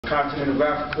continent of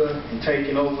Africa and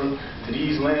taking over to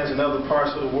these lands and other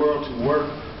parts of the world to work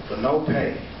for no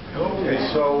pay. And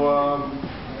so,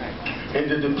 in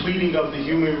the depleting of the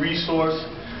human resource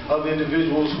of the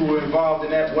individuals who were involved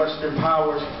in that, Western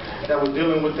powers that were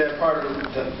dealing with that part of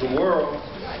the world,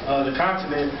 the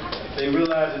continent, they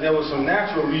realized that there were some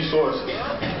natural resources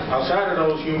outside of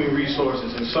those human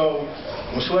resources. And so,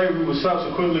 when slavery was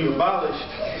subsequently abolished,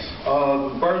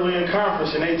 the Berlin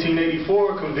Conference in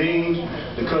 1884 convened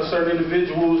because certain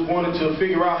individuals wanted to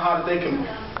figure out how they can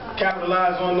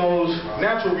capitalize on those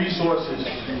natural resources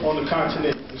on the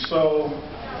continent. And so,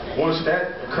 once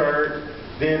that occurred,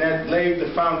 then that laid the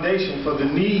foundation for the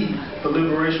need for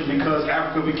liberation because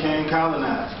Africa became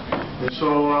colonized. And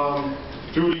so,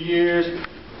 through the years,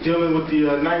 dealing with the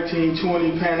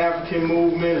 1920 Pan-African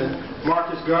movement and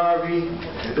Marcus Garvey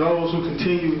and those who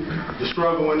continue to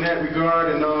struggle in that regard,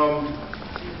 and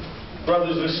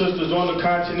brothers and sisters on the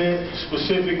continent,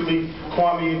 specifically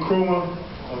Kwame Nkrumah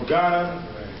of Ghana,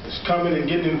 is coming and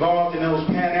getting involved in those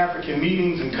Pan-African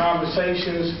meetings and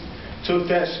conversations, took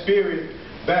that spirit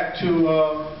back to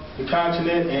the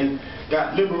continent and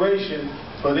got liberation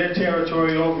for their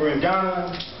territory over in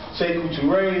Ghana, Sekou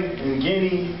Touré in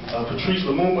Guinea, Patrice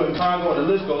Lumumba in Congo, and the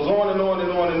list goes on and on and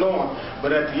on and on.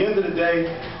 But at the end of the day,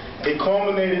 it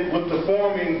culminated with the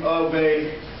forming of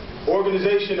a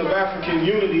Organization of African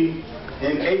Unity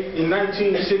in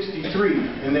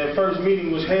 1963, and their first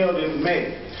meeting was held in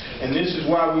May. And this is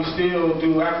why we still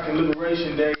do African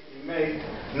Liberation Day in May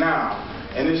now.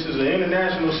 And this is an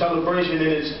international celebration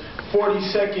in its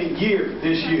 42nd year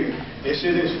this year. It's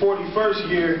in its 41st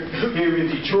year here in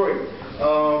Detroit.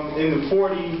 In the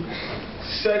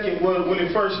 42nd, well, when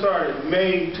it first started,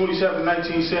 May 27,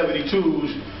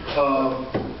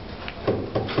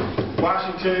 1972,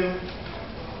 Washington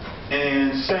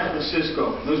and San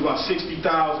Francisco. There was about 60,000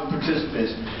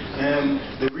 participants. And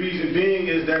the reason being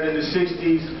is that in the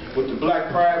 60s, with the Black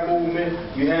Pride movement,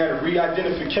 you had a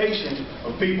re-identification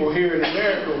of people here in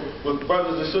America with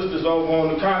brothers and sisters over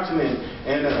on the continent.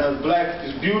 And black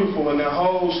is beautiful, and their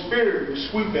whole spirit was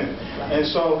sweeping. And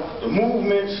so the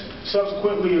movements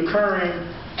subsequently occurring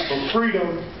for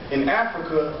freedom in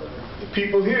Africa, the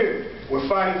people here were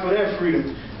fighting for their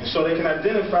freedom. And so they can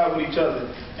identify with each other.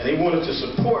 And they wanted to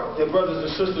support their brothers and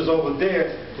sisters over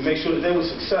there to make sure that they were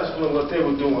successful in what they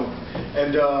were doing.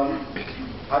 And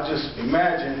I just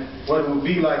imagine what it would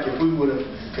be like if we would have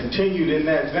continued in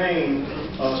that vein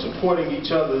of supporting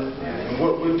each other and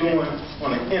what we're doing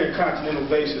on an intercontinental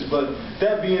basis. But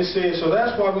that being said, so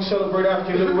that's why we celebrate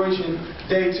African Liberation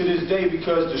Day to this day,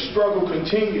 because the struggle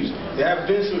continues. There have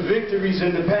been some victories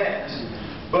in the past,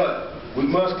 but we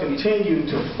must continue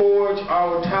to forge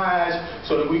our ties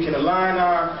so that we can align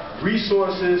our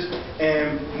resources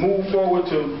and move forward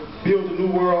to build a new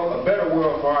world, a better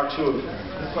world for our children.